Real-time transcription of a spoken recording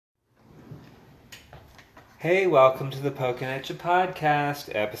Hey, welcome to the Pokinatcha podcast,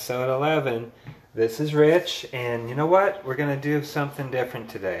 episode 11. This is Rich, and you know what? We're going to do something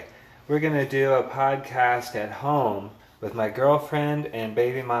different today. We're going to do a podcast at home with my girlfriend and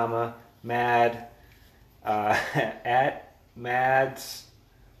baby mama, Mad, at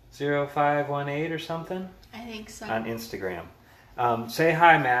Mads0518 or something. I think so. On Instagram. Say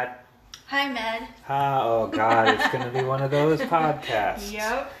hi, Mad. Hi, Med. Oh, God, it's going to be one of those podcasts.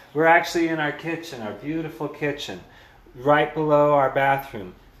 Yep. We're actually in our kitchen, our beautiful kitchen, right below our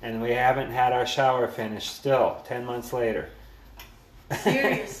bathroom, and we haven't had our shower finished still, 10 months later.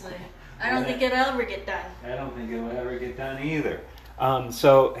 Seriously. I don't think it'll ever get done. I don't think it will ever get done either.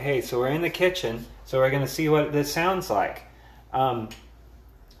 So we're in the kitchen, so we're going to see what this sounds like.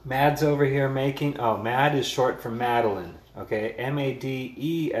 Mad's over here making, Mad is short for Madeline, okay?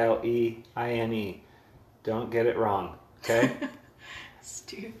 Madeline. Don't get it wrong, okay?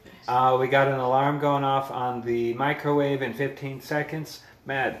 Stupid. We got an alarm going off on the microwave in 15 seconds.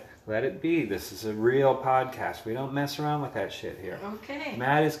 Mad, let it be. This is a real podcast. We don't mess around with that shit here. Okay.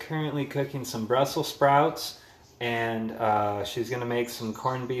 Mad is currently cooking some Brussels sprouts, and she's going to make some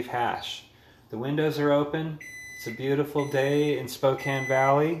corned beef hash. The windows are open. It's a beautiful day in Spokane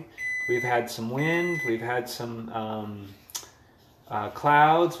Valley. We've had some wind. We've had some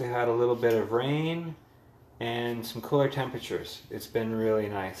clouds. We've had a little bit of rain and some cooler temperatures. It's been really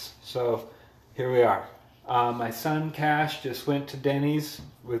nice. So here we are. My son Cash just went to Denny's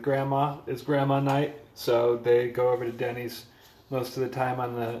with Grandma. It's Grandma night, so they go over to Denny's most of the time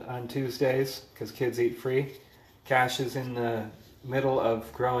on Tuesdays because kids eat free. Cash is in the middle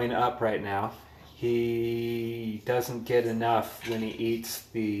of growing up right now. He doesn't get enough when he eats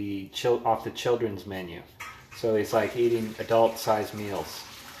off the children's menu, so he's like eating adult-sized meals.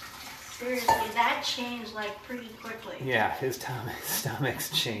 Seriously, that changed like pretty quickly. Yeah, his stomach's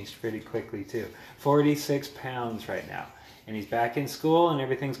changed pretty quickly too. 46 pounds right now. And he's back in school and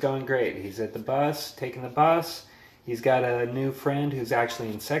everything's going great. He's at the bus, taking the bus. He's got a new friend who's actually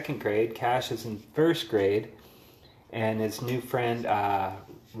in second grade. Cash is in first grade. And his new friend,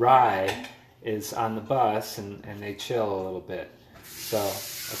 Rye, is on the bus and they chill a little bit. So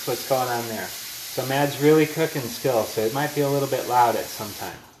that's what's going on there. So Mad's really cooking still, so it might be a little bit loud at some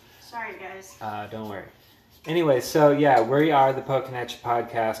time. Sorry, guys. Don't worry. Anyway, so yeah, we are the Pokinatcha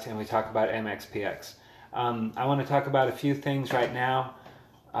podcast, and we talk about MXPX. I want to talk about a few things right now.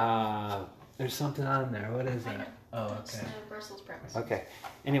 There's something on there. What is that? Oh, okay. It's the Brussels sprouts. Okay.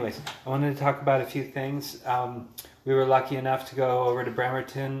 Anyways, I wanted to talk about a few things. We were lucky enough to go over to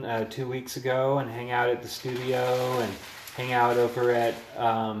Bremerton 2 weeks ago and hang out at the studio and hang out over at,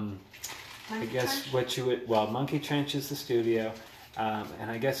 Monkey Trench is the studio. And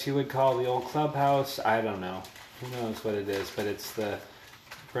I guess you would call the old clubhouse, I don't know. Who knows what it is, but it's the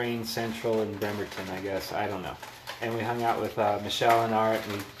Brain Central in Bremerton, I guess. I don't know. And we hung out with Michelle and Art,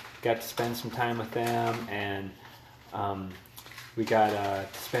 and we got to spend some time with them, and we got to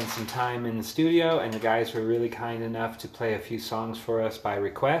spend some time in the studio, and the guys were really kind enough to play a few songs for us by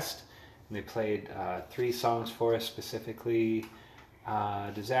request. And they played 3 songs for us specifically,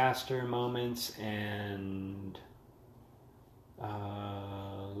 Disaster Moments and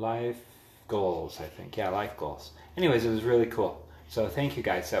Life Goals, I think. Yeah, Life Goals. Anyways, it was really cool. So thank you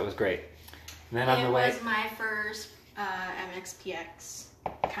guys. That was great. And then on the way, it was my first MXPX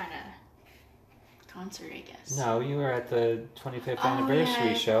kind of concert, I guess. No, you were at the 25th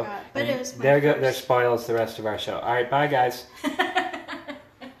anniversary show. But it was my there spoils the rest of our show. All right, bye guys.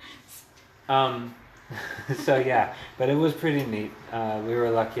 So yeah, but it was pretty neat. We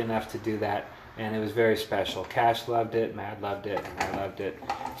were lucky enough to do that. And it was very special. Cash loved it, Mad loved it, and I loved it.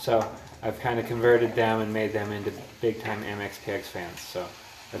 So I've kind of converted them and made them into big-time MXPX fans. So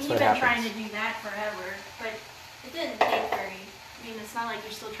that's what happens. You've been trying to do that forever, but it didn't take very. I mean, it's not like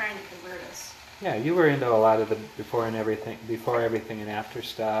you're still trying to convert us. Yeah, you were into a lot of the before everything and after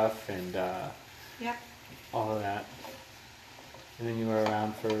stuff, and all of that. And then you were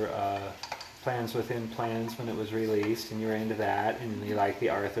around for Plans Within Plans when it was released, and you were into that, and you liked the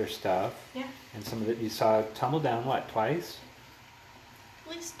Arthur stuff. Yeah. And some of it you saw Tumble Down, what, twice?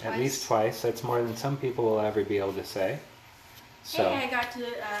 At least twice. At least twice. That's more than some people will ever be able to say. So. Hey, I got to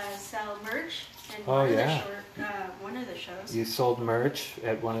sell merch in one of the shows. You sold merch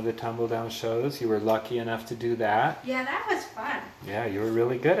at one of the Tumble Down shows. You were lucky enough to do that. Yeah, that was fun. Yeah, you were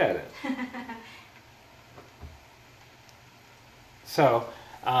really good at it. So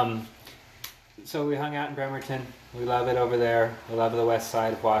we hung out in Bremerton. We love it over there. We love the west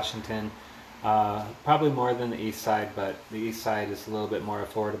side of Washington. Probably more than the east side, but the east side is a little bit more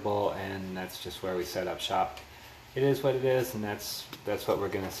affordable, and that's just where we set up shop. It is what it is, and that's what we're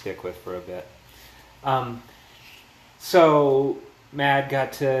going to stick with for a bit. So Mad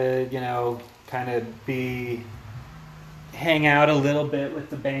got to, kind of hang out a little bit with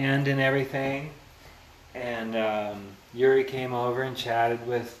the band and everything. And Yuri came over and chatted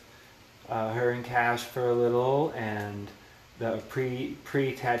with her and Cash for a little, and the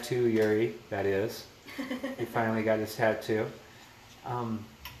pre-tattoo Yuri, that is. He finally got his tattoo. And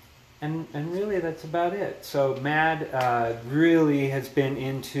really that's about it. So Mad really has been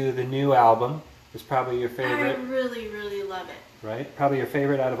into the new album. It's probably your favorite. I really, really love it. Right? Probably your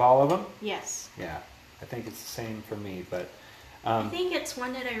favorite out of all of them? Yes. Yeah. I think it's the same for me, but... I think it's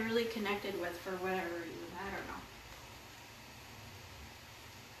one that I really connected with for whatever reason. I don't know.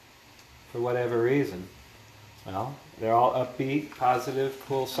 For whatever reason. Well, they're all upbeat, positive,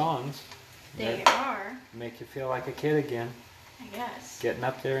 cool songs. They are. Make you feel like a kid again. I guess. Getting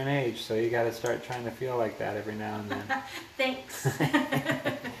up there in age, so you got to start trying to feel like that every now and then. Thanks.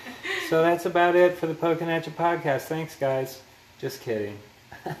 So that's about it for the Pokinatcha podcast. Thanks, guys. Just kidding.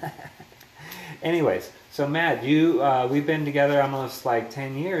 Anyways, so Matt, we've been together almost like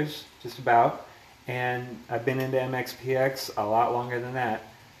 10 years, just about, and I've been into MXPX a lot longer than that.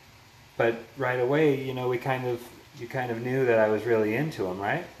 But right away, you kind of knew that I was really into them,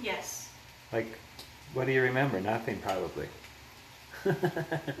 right? Yes. Like, what do you remember? Nothing, probably. I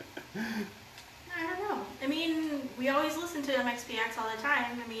don't know. I mean, we always listen to MXPX all the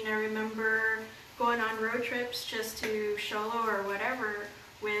time. I mean, I remember going on road trips just to Sholo or whatever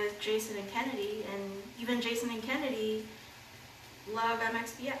with Jason and Kennedy, and even Jason and Kennedy love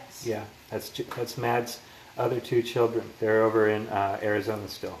MXPX. Yeah, that's Mad's other two children. They're over in Arizona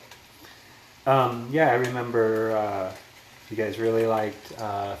still. Yeah, I remember you guys really liked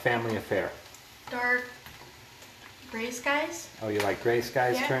Family Affair. Dark Gray Skies? Oh, you like Gray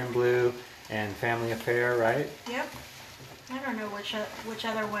Skies Turn Blue and Family Affair, right? Yep. I don't know which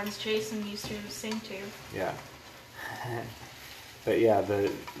other ones Jason used to sing to. Yeah. But yeah, I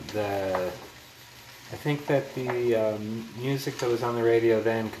think that the music that was on the radio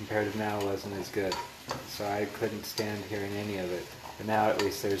then compared to now wasn't as good. So I couldn't stand hearing any of it. But now at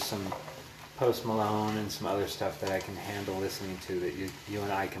least there's some Post Malone and some other stuff that I can handle listening to that you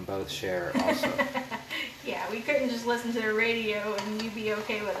and I can both share also. Yeah, we couldn't just listen to the radio and you be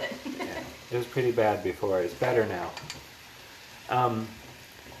okay with it. Yeah, it was pretty bad before. It's better now.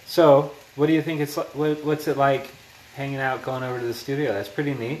 So, what do you think it's what's it like hanging out, going over to the studio? That's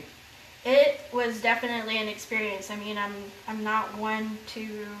pretty neat. It was definitely an experience. I mean, I'm not one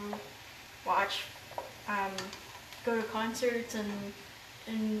to watch, go to concerts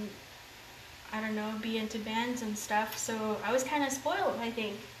and I don't know, be into bands and stuff. So I was kind of spoiled, I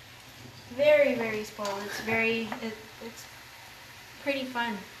think. Very, very spoiled. It's it's pretty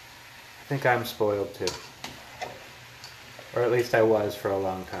fun. I think I'm spoiled too. Or at least I was for a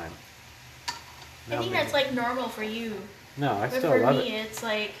long time. I think that's like normal for you. No, I but still love it. For me, it's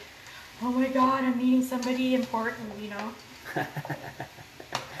like, oh my God, I'm meeting somebody important,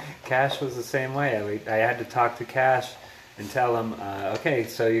 Cash was the same way. I had to talk to Cash and tell him, okay,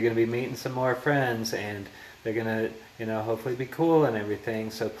 so you're going to be meeting some more friends, and they're going to, hopefully be cool and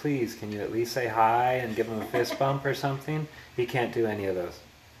everything, so please, can you at least say hi and give him a fist bump or something? He can't do any of those.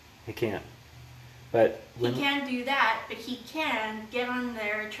 He can't. But he can't do that, but he can get on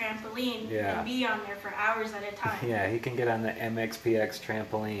their trampoline and be on there for hours at a time. Yeah, he can get on the MXPX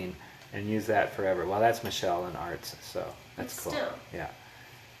trampoline and use that forever. Well, that's Michelle and Arts, so that's cool. Still. Yeah.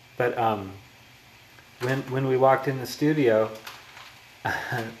 But when we walked in the studio,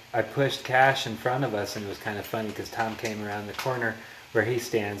 I pushed Cash in front of us, and it was kind of funny because Tom came around the corner where he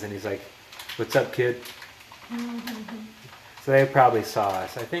stands, and he's like, "What's up, kid?" So they probably saw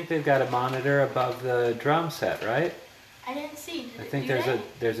us. I think they've got a monitor above the drum set, right? I didn't see. I think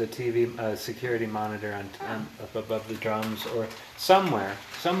there's a TV security monitor on up above the drums, or somewhere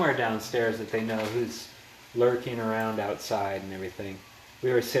downstairs that they know who's lurking around outside and everything.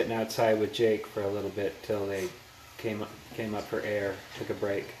 We were sitting outside with Jake for a little bit till they came up for air, took a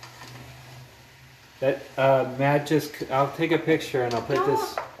break. That Matt I'll take a picture and I'll put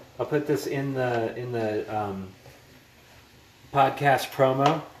this in the podcast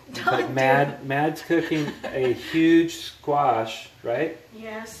promo. But Mad's cooking a huge squash, right?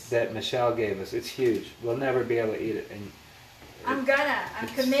 Yes. That Michelle gave us. It's huge. We'll never be able to eat it. And I'm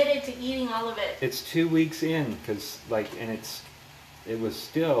committed to eating all of it. It's 2 weeks in, it was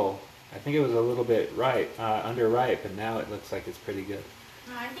still, I think it was a little bit underripe, and now it looks like it's pretty good.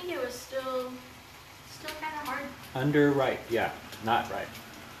 No, I think it was still kind of hard. Underripe, yeah, not ripe.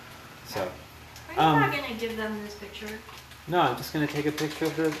 So. Are you not gonna give them this picture? No, I'm just going to take a picture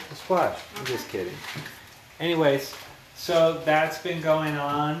of the squash. I'm just kidding. Anyways, so that's been going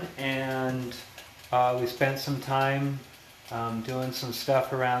on, and We spent some time doing some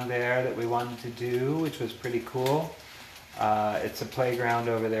stuff around there that we wanted to do, which was pretty cool. It's a playground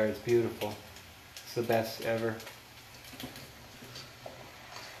over there. It's beautiful. It's the best ever.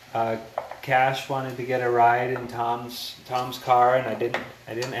 Cash wanted to get a ride in Tom's car, and I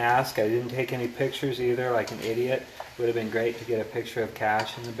didn't ask. I didn't take any pictures either, like an idiot. It would have been great to get a picture of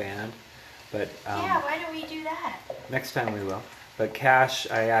Cash in the band, but yeah, why don't we do that? next time we will. But Cash,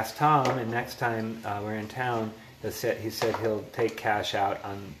 I asked Tom, and next time we're in town, he said he'll take Cash out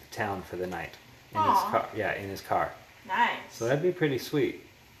on town for the night in his car. Yeah, in his car. Nice. So that'd be pretty sweet.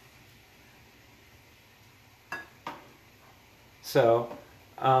 So.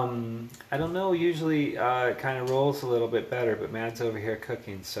 I don't know, usually it kind of rolls a little bit better, but Mad's over here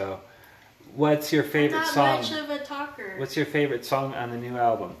cooking, so what's your favorite song? I'm not much of a talker. What's your favorite song on the new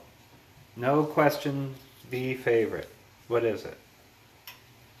album? No question, the favorite. What is it?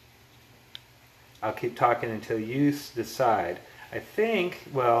 I'll keep talking until you decide. I think,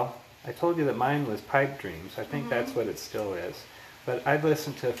 well, I told you that mine was Pipe Dreams. I think that's what it still is. But I've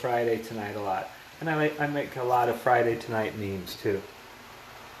listened to Friday Tonight a lot, and I make a lot of Friday Tonight memes too.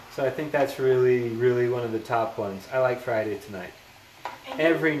 So I think that's really, really one of the top ones. I like Friday Tonight.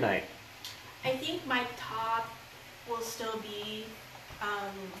 Every night. I think my top will still be...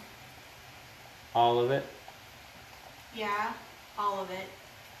 all of it? Yeah, all of it.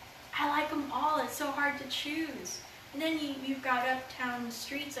 I like them all. It's so hard to choose. And then you've got Uptown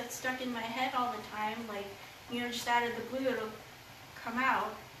Streets that's stuck in my head all the time. Like, you know, just out of the blue it'll come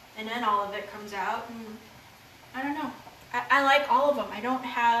out. And then all of it comes out. And I don't know. I like all of them. I don't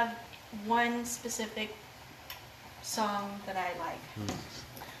have one specific song that I like.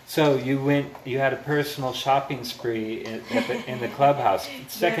 So you had a personal shopping spree in the clubhouse.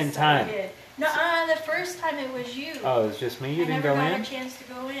 Second yes, time. I did. No, the first time it was you. Oh, it was just me? You didn't go in? I never got a chance to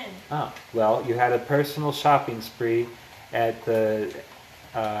go in. Oh, well, you had a personal shopping spree at the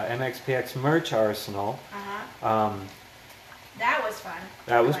MXPX merch arsenal. That was fun.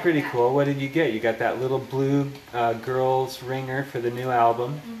 That was pretty cool. What did you get? You got that little blue girl's ringer for the new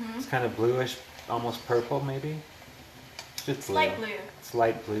album. It's kind of bluish, almost purple maybe. Just blue. Light blue. It's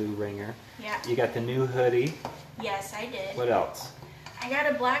light blue ringer. Yeah. You got the new hoodie. Yes, I did. What else? I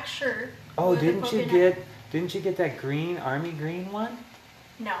got a black shirt. Oh, didn't you get that green, army green one?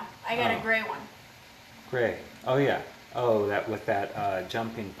 No, I got a gray one. Gray. Oh yeah. Oh, that with that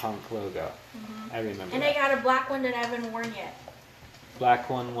jumping punk logo. I remember. And that. I got a black one that I haven't worn yet.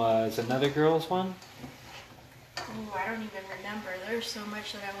 Black one was another girl's one? Ooh, I don't even remember. There's so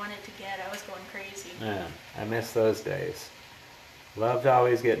much that I wanted to get. I was going crazy. Man, I miss those days. Loved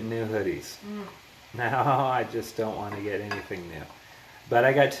always getting new hoodies. Now I just don't want to get anything new. But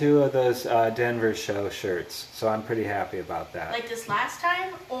I got 2 of those Denver show shirts, so I'm pretty happy about that. Like this last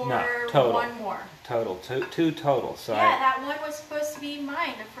time, or no, total. one more? Total, two total. So yeah, that one was supposed to be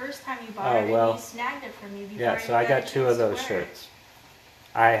mine the first time you bought it, and you snagged it from me before. Yeah, so I got 2 of those shirts.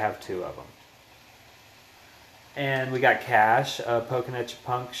 I have 2 of them. And we got Cash, a Pokinatcha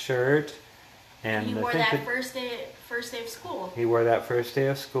Punk shirt. And he wore that first day of school. He wore that first day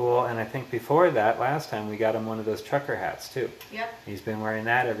of school, and I think before that, last time, we got him one of those trucker hats too. Yep. He's been wearing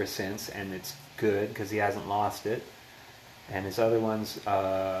that ever since, and it's good because he hasn't lost it. And his other ones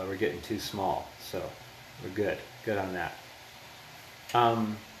were getting too small, so we're good. Good on that.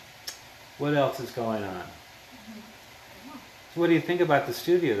 What else is going on? So what do you think about the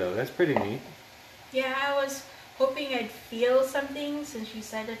studio, though? That's pretty neat. Yeah, I was hoping I'd feel something since you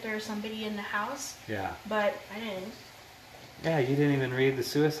said that there was somebody in the house. Yeah. But I didn't. Yeah, you didn't even read the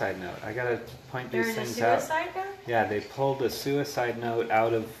suicide note. I gotta point these things out. There's a suicide note? Yeah, they pulled a suicide note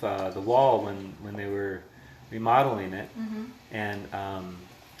out of the wall when they were remodeling it, and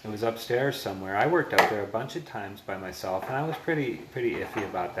it was upstairs somewhere. I worked out there a bunch of times by myself, and I was pretty iffy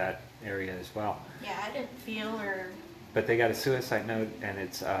about that area as well. Yeah, I didn't feel or. But they got a suicide note, and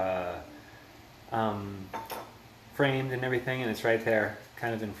it's framed and everything, and it's right there,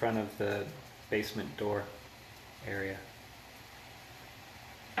 kind of in front of the basement door area.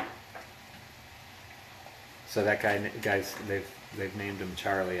 So that guys, they've named him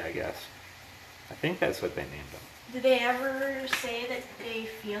Charlie, I guess. I think that's what they named him. Did they ever say that they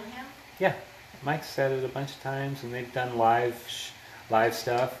feel him? Yeah, Mike said it a bunch of times, and they've done live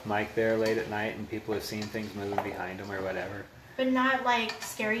stuff. Mike there late at night, and people have seen things moving behind him or whatever. But not like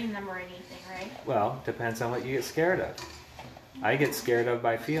scaring them or anything, right? Well, depends on what you get scared of. I get scared of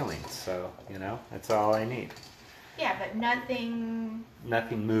by feelings, so that's all I need. Yeah, but nothing.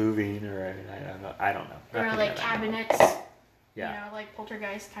 Nothing moving, or I don't know. Or like cabinets. Yeah. Like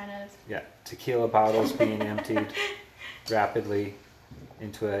poltergeist kind of. Yeah, tequila bottles being emptied rapidly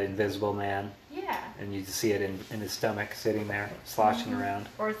into an invisible man. Yeah. and you see it in his stomach sitting there, sloshing around.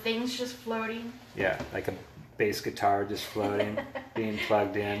 Or things just floating. Yeah, like a bass guitar just floating, being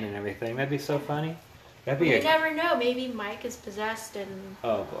plugged in and everything. That'd be so funny. That'd be. You never know. Maybe Mike is possessed and.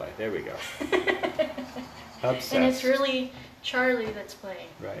 Oh boy, there we go. Obsessed. And it's really Charlie that's playing.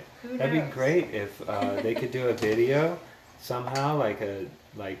 Right. Who That'd knows? be great if they could do a video somehow, like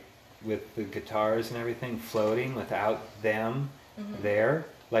with the guitars and everything floating without them there.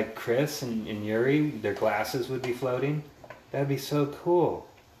 Like Chris and Yuri, their glasses would be floating. That'd be so cool.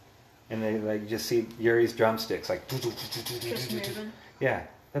 And they like just see Yuri's drumsticks like. Just moving. Yeah,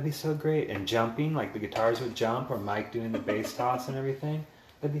 that'd be so great. And jumping, like the guitars would jump, or Mike doing the bass toss and everything.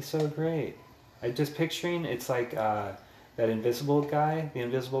 That'd be so great. I'm just picturing it's like that invisible guy, the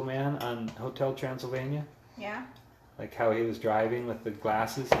Invisible Man on Hotel Transylvania. Yeah. Like how he was driving with the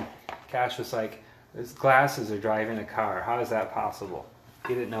glasses, and Cash was like, his glasses are driving a car. How is that possible?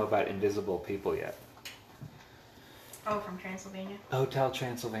 He didn't know about invisible people yet. Oh, from Transylvania? Hotel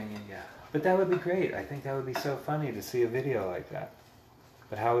Transylvania, yeah. But that would be great. I think that would be so funny to see a video like that.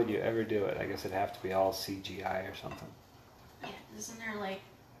 But how would you ever do it? I guess it'd have to be all CGI or something. Yeah, isn't there like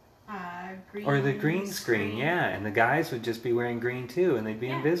green or the green screen, yeah. And the guys would just be wearing green too, and they'd be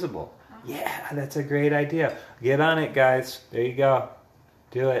invisible. Yeah, that's a great idea. Get on it, guys. There you go.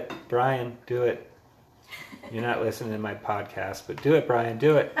 Do it. Brian, do it. You're not listening to my podcast, but do it, Brian.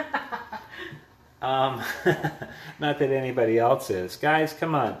 Do it. Not that anybody else is. Guys,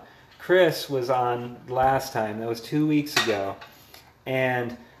 come on. Chris was on last time. That was 2 weeks ago.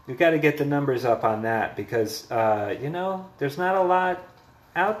 And we've got to get the numbers up on that because, there's not a lot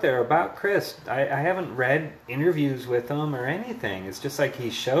out there about Chris. I haven't read interviews with him or anything. It's just like he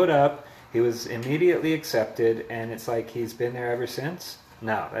showed up, he was immediately accepted, and it's like he's been there ever since.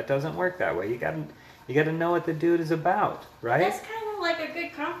 No, that doesn't work that way. You got to know what the dude is about, right? That's kind of like a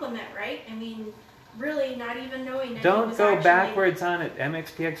good compliment, right? I mean, really not even knowing that Don't he was go actually... backwards on it.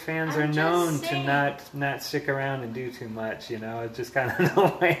 MXPX fans I'm are just known saying. to not stick around and do too much, It's just kind of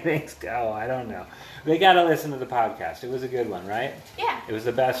the way things go. I don't know. They got to listen to the podcast. It was a good one, right? Yeah. It was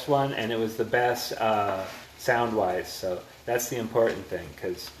the best one, and it was the best sound-wise, so that's the important thing,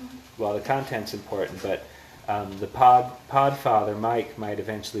 because, well, the content's important, but the podfather, Mike, might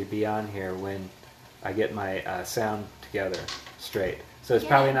eventually be on here when I get my sound together straight. So it's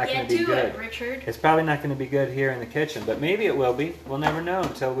probably not going to be good. Richard. It's probably not going to be good here in the kitchen, but maybe it will be. We'll never know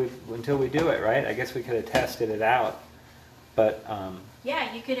until we do it, right? I guess we could have tested it out, but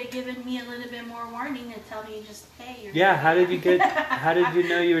yeah, you could have given me a little bit more warning and tell me just, hey, you're yeah. How did you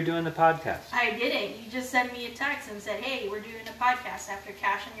know you were doing the podcast? I didn't. You just sent me a text and said, hey, we're doing a podcast after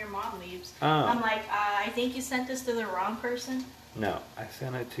Cash and your mom leaves. Oh. I'm like, I think you sent this to the wrong person. No, I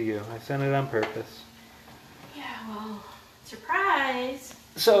sent it to you. I sent it on purpose. Yeah, well, surprise.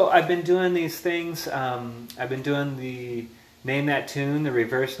 So I've been doing these things. I've been doing the Name That Tune, the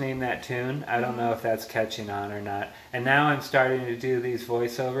reverse Name That Tune. I don't know if that's catching on or not. And now I'm starting to do these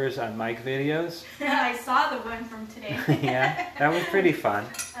voiceovers on Mike videos. I saw the one from today. Yeah, that was pretty fun.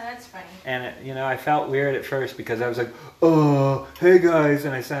 Oh, that's funny. And, I felt weird at first because I was like, oh, hey guys,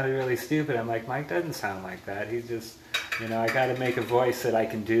 and I sounded really stupid. I'm like, Mike doesn't sound like that. He's just, I got to make a voice that I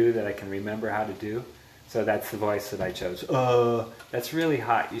can do, that I can remember how to do. So that's the voice that I chose. That's really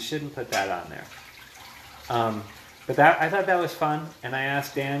hot. You shouldn't put that on there. But I thought that was fun, and I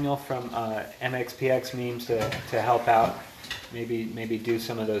asked Daniel from MXPX Memes to help out, maybe do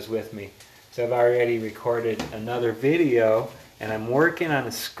some of those with me. So I've already recorded another video, and I'm working on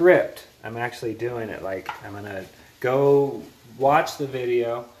a script. I'm actually doing it. Like, I'm going to go watch the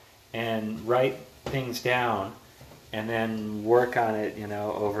video and write things down, and then work on it,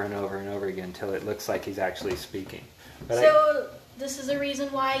 over and over and over again until it looks like he's actually speaking. But this is the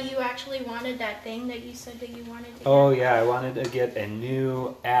reason why you actually wanted that thing that you said that you wanted to get? Oh, yeah, I wanted to get a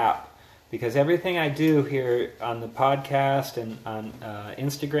new app because everything I do here on the podcast and on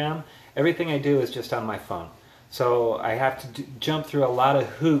Instagram, everything I do is just on my phone. So I have to jump through a lot of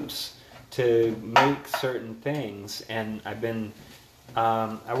hoops to make certain things, and I've been...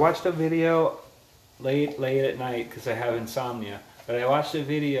 I watched a video late at night because I have insomnia, but I watched a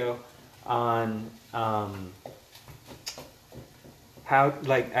video on...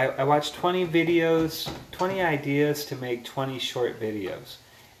 I watched 20 videos, 20 ideas to make 20 short videos.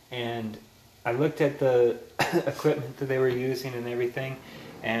 And I looked at the equipment that they were using and everything.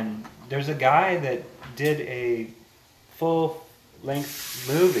 And there's a guy that did a full-length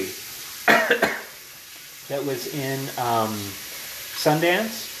movie that was in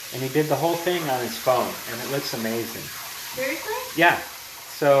Sundance. And he did the whole thing on his phone. And it looks amazing. Seriously? Yeah.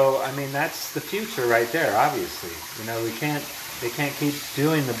 So, that's the future right there, obviously. They can't keep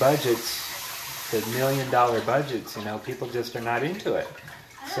doing the budgets the $1 million budgets, you know, people just are not into it.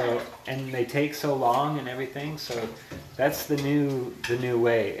 So, and they take so long and everything, so that's the new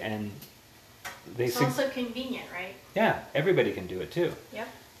way. And it's also convenient, right? Yeah, everybody can do it too. Yep.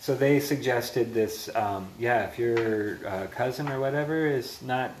 So they suggested this, if your cousin or whatever is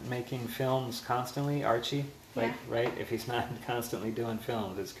not making films constantly, Archie, like, right? If he's not constantly doing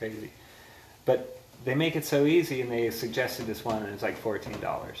films, it's crazy. But they make it so easy, and they suggested this one, and it's like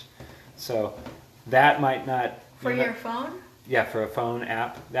 $14. So that might not... For your phone? Yeah, for a phone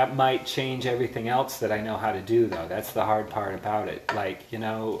app. That might change everything else that I know how to do, though. That's the hard part about it. Like, you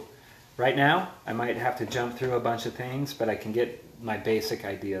know, right now, I might have to jump through a bunch of things, but I can get my basic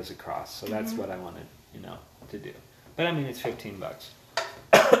ideas across. So that's what I wanted, you know, to do. But I mean, it's $15.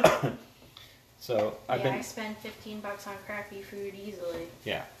 So I spend $15 on crappy food easily.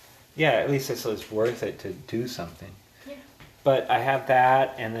 Yeah. Yeah, at least it's worth it to do something. Yeah. But I have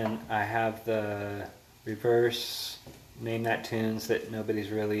that, and then I have the reverse Name That tunes that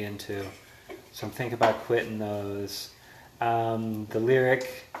nobody's really into. So I'm thinking about quitting those. The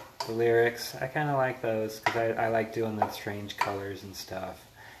lyrics, I kind of like those because I like doing the strange colors and stuff.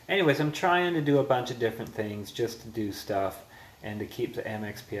 Anyways, I'm trying to do a bunch of different things just to do stuff and to keep the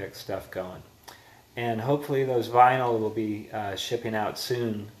MXPX stuff going. And hopefully those vinyl will be shipping out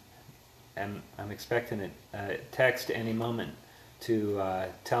soon. And I'm expecting a text any moment to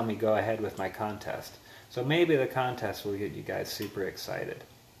tell me go ahead with my contest. So maybe the contest will get you guys super excited.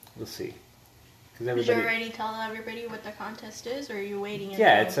 We'll see. Did you already tell everybody what the contest is, or are you waiting?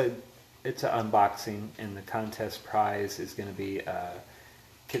 Yeah, it's an unboxing, and the contest prize is going to be a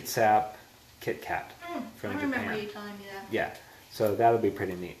Kit Kat from Japan. I remember you telling me that. Yeah, so that'll be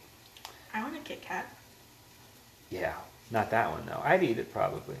pretty neat. I want a Kit Kat. Yeah, not that one though. I'd eat it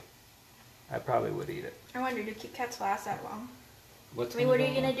probably. I probably would eat it. I wonder, do Kit Kats last that long? What are you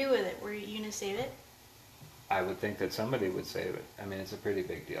going to do with it? Were you going to save it? I would think that somebody would save it. I mean, it's a pretty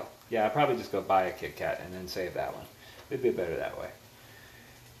big deal. Yeah, I'd probably just go buy a Kit Kat and then save that one. It'd be better that way.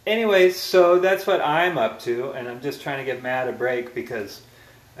 Anyways, so that's what I'm up to, and I'm just trying to give Matt a break because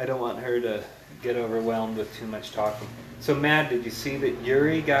I don't want her to get overwhelmed with too much talking. So, Matt, did you see that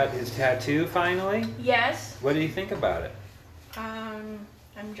Yuri got his tattoo finally? Yes. What do you think about it?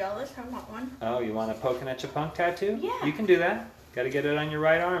 I'm jealous. I want one. Oh, you want a Pokinatcha Punk tattoo? Yeah. You can do that. Got to get it on your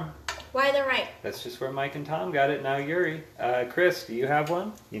right arm. Why the right? That's just where Mike and Tom got it. Now Yuri. Chris, do you have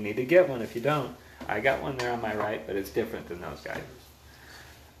one? You need to get one if you don't. I got one there on my right, but it's different than those guys.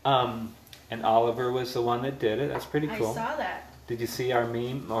 And Oliver was the one that did it. That's pretty cool. I saw that. Did you see our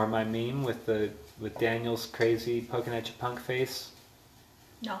meme, or my meme with Daniel's crazy Pokinatcha Punk face?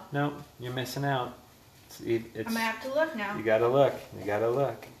 No. No, you're missing out. I'm gonna have to look now. You gotta look. You gotta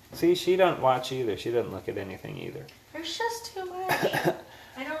look. See, she don't watch either. She doesn't look at anything either. There's just too much.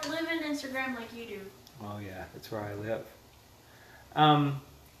 I don't live in Instagram like you do. Oh yeah, that's where I live.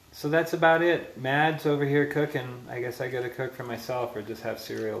 So that's about it. Mad's over here cooking. I guess I gotta cook for myself or just have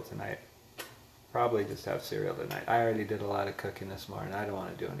cereal tonight. Probably just have cereal tonight. I already did a lot of cooking this morning. I don't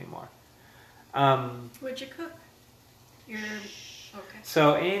want to do any more. What'd you cook? Okay.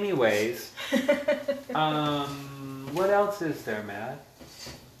 So anyways, what else is there, Mad?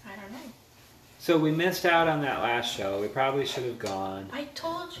 I don't know. So we missed out on that last show. We probably should have gone. I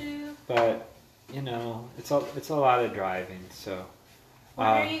told you. But, you know, it's a lot of driving, so. When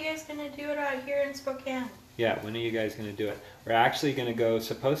are you guys going to do it out here in Spokane? Yeah, when are you guys going to do it? We're actually going to go,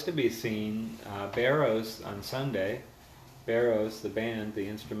 supposed to be seeing Barrows on Sunday. Barrows, the band, the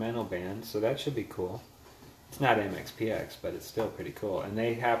instrumental band, so that should be cool. It's not MXPX, but it's still pretty cool. And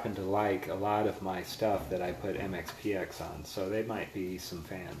they happen to like a lot of my stuff that I put MXPX on, so they might be some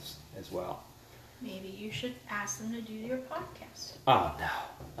fans as well. Maybe you should ask them to do your podcast. Oh, no.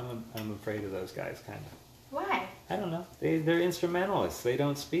 I'm afraid of those guys, kind of. Why? I don't know. They're instrumentalists. They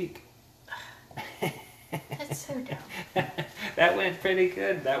don't speak. That's so dumb. That went pretty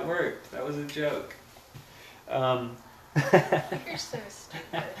good. That worked. That was a joke. You're so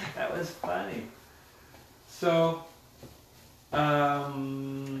stupid. That was funny. So, they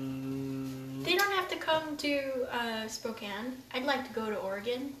don't have to come to Spokane. I'd like to go to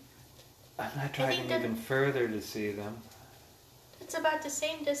Oregon. I'm not driving even further to see them. It's about the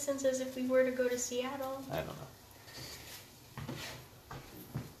same distance as if we were to go to Seattle. I don't know.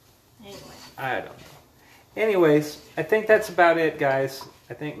 Anyway. I don't know. Anyways, I think that's about it, guys.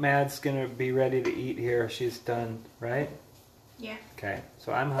 I think Mad's going to be ready to eat here. She's done, right? Yeah. Okay,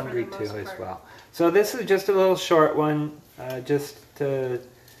 so I'm hungry too as well. So this is just a little short one, just to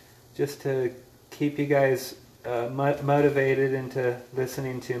keep you guys motivated into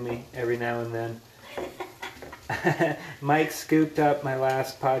listening to me every now and then. Mike scooped up my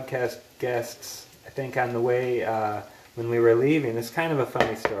last podcast guests, I think, on the way when we were leaving. It's kind of a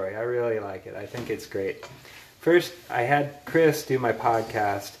funny story. I really like it. I think it's great. First, I had Chris do my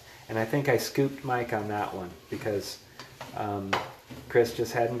podcast, and I think I scooped Mike on that one because Chris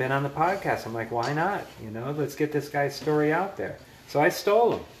just hadn't been on the podcast. I'm like, why not? Let's get this guy's story out there. So I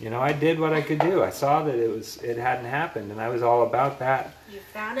stole him. I did what I could do. I saw that it hadn't happened, and I was all about that. You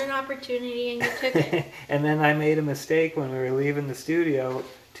found an opportunity and you took it. And then I made a mistake when we were leaving the studio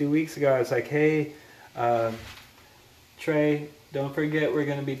 2 weeks ago. I was like, hey, Trey, don't forget we're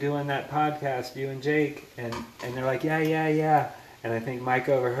going to be doing that podcast, you and Jake. And they're like, yeah. And I think Mike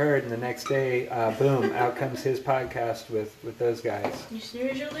overheard, and the next day, boom, out comes his podcast with those guys. You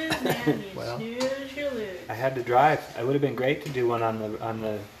snooze, you lose, man. Snooze, you lose. I had to drive. It would have been great to do one on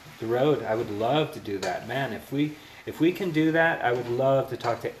the road. I would love to do that. Man, if we can do that, I would love to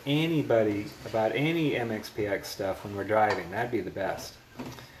talk to anybody about any MXPX stuff when we're driving. That'd be the best.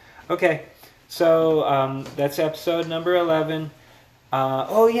 Okay, so that's episode number 11.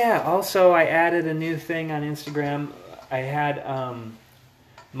 Oh yeah, also I added a new thing on Instagram. I had,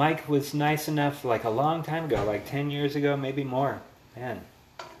 Mike was nice enough, like a long time ago, like 10 years ago, maybe more. Man,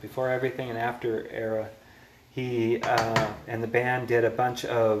 before everything and after era, he and the band did a bunch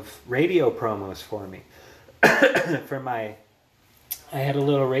of radio promos for me. I had a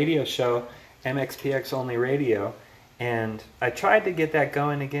little radio show, MXPX Only Radio, and I tried to get that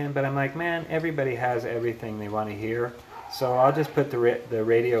going again, but I'm like, man, everybody has everything they want to hear, so I'll just put the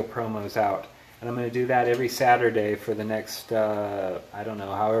radio promos out. And I'm going to do that every Saturday for the next, I don't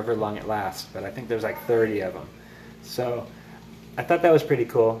know, however long it lasts. But I think there's like 30 of them. So I thought that was pretty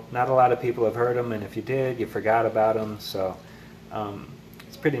cool. Not a lot of people have heard them. And if you did, you forgot about them. So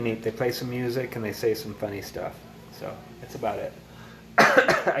it's pretty neat. They play some music and they say some funny stuff. So that's about it.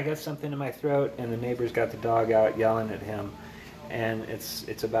 I got something in my throat and the neighbor's got the dog out yelling at him. And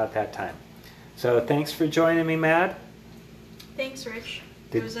it's about that time. So thanks for joining me, Mad. Thanks, Rich.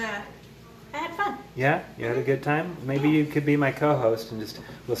 I had fun. Yeah? You had a good time? Maybe you could be my co-host and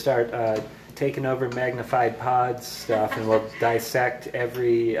we'll start taking over Magnified Pods stuff and we'll dissect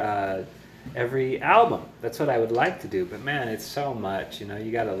every album. That's what I would like to do. But man, it's so much,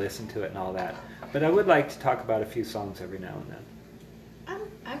 you got to listen to it and all that. But I would like to talk about a few songs every now and then.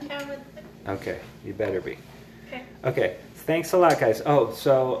 I'm down with it. Okay, you better be. Okay. Thanks a lot, guys. Oh,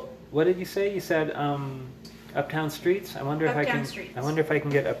 so what did you say? You said Uptown Streets? I wonder if I can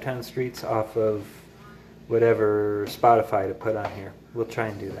get Uptown Streets off of whatever Spotify to put on here. We'll try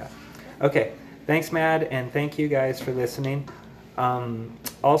and do that. Okay. Thanks, Mad, and thank you guys for listening.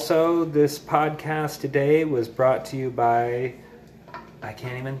 Also, this podcast today was brought to you by, I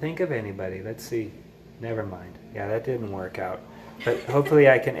can't even think of anybody. Let's see. Never mind. Yeah, that didn't work out. But hopefully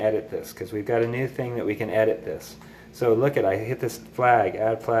I can edit this because we've got a new thing that we can edit this. So look I hit this flag,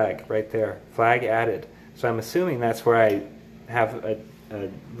 add flag, right there. Flag added. So I'm assuming that's where I have a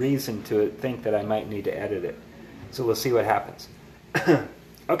reason to think that I might need to edit it. So we'll see what happens.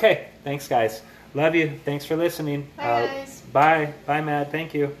 Okay, thanks guys. Love you. Thanks for listening. Bye guys. Bye. Bye, Mad.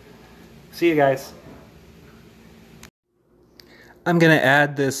 Thank you. See you guys. I'm going to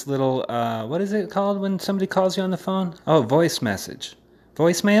add this little, what is it called when somebody calls you on the phone? Oh, voice message.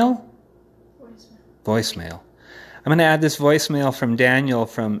 Voicemail? Voicemail. I'm going to add this voicemail from Daniel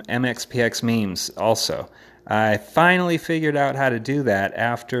from MXPX Memes also. I finally figured out how to do that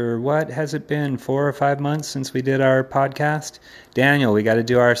after, what has it been, 4 or 5 months since we did our podcast? Daniel, we got to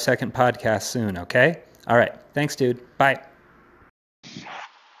do our second podcast soon, okay? All right. Thanks, dude. Bye.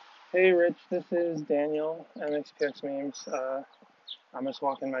 Hey, Rich. This is Daniel, MXPX Memes. I'm just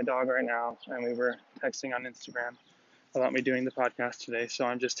walking my dog right now, and we were texting on Instagram about me doing the podcast today, so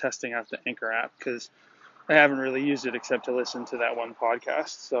I'm just testing out the Anchor app because I haven't really used it except to listen to that one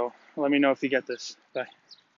podcast. So let me know if you get this. Bye.